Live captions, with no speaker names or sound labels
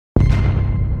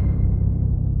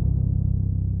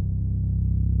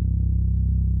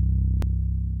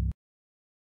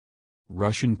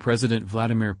Russian President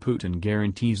Vladimir Putin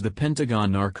guarantees the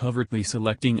Pentagon are covertly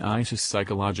selecting ISIS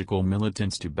psychological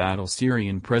militants to battle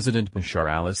Syrian President Bashar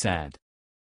al-Assad.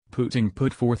 Putin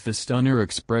put forth the stunner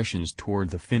expressions toward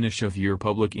the finish of your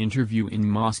public interview in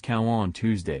Moscow on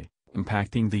Tuesday,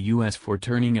 impacting the U.S. for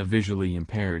turning a visually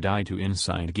impaired eye to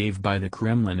insight gave by the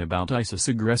Kremlin about ISIS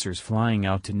aggressors flying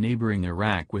out to neighboring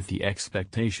Iraq with the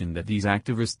expectation that these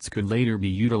activists could later be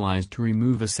utilized to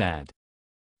remove Assad.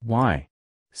 Why?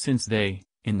 Since they,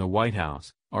 in the White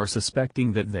House, are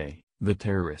suspecting that they, the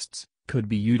terrorists, could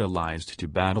be utilized to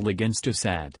battle against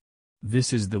Assad.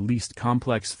 This is the least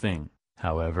complex thing,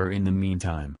 however, in the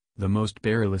meantime, the most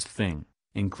perilous thing,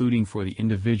 including for the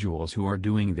individuals who are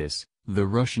doing this, the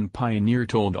Russian pioneer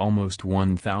told almost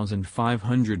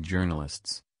 1,500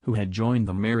 journalists, who had joined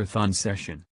the marathon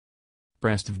session.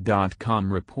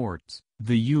 Prestv.com reports,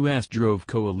 the U.S. Drove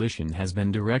coalition has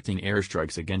been directing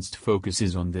airstrikes against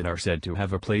focuses on that are said to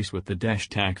have a place with the Daesh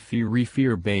Takfiri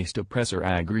fear-based oppressor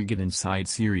aggregate inside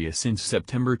Syria since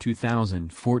September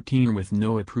 2014 with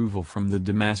no approval from the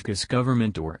Damascus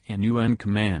government or an UN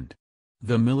command.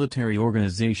 The military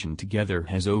organization together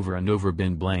has over and over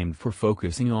been blamed for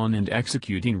focusing on and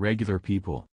executing regular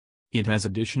people. It has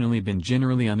additionally been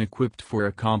generally unequipped for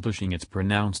accomplishing its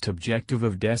pronounced objective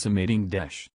of decimating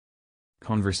Daesh.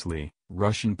 Conversely,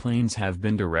 Russian planes have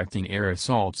been directing air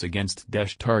assaults against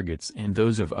Daesh targets and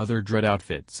those of other dread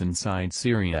outfits inside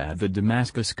Syria at the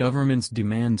Damascus government's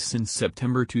demand since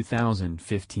September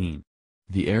 2015.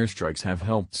 The airstrikes have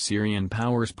helped Syrian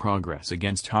powers progress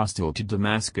against hostile to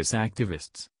Damascus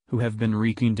activists, who have been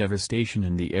wreaking devastation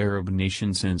in the Arab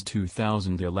nation since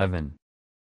 2011.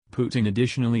 Putin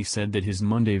additionally said that his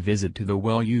Monday visit to the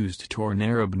well-used torn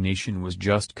Arab nation was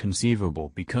just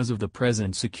conceivable because of the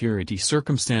present security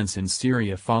circumstance in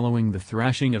Syria following the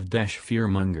thrashing of Daesh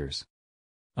fearmongers.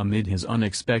 Amid his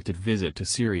unexpected visit to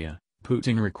Syria,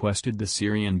 Putin requested the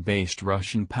Syrian-based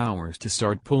Russian powers to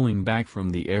start pulling back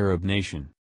from the Arab nation.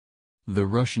 The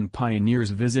Russian pioneer's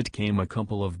visit came a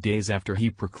couple of days after he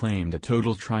proclaimed a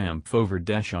total triumph over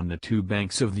Daesh on the two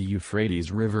banks of the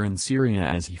Euphrates River in Syria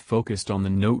as he focused on the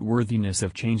noteworthiness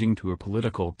of changing to a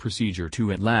political procedure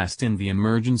to at last end the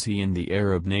emergency in the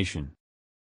Arab nation.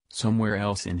 Somewhere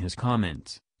else in his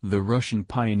comments, the Russian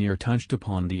pioneer touched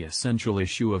upon the essential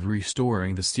issue of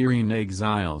restoring the Syrian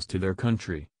exiles to their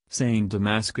country, saying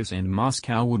Damascus and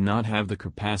Moscow would not have the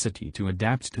capacity to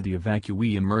adapt to the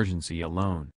evacuee emergency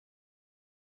alone.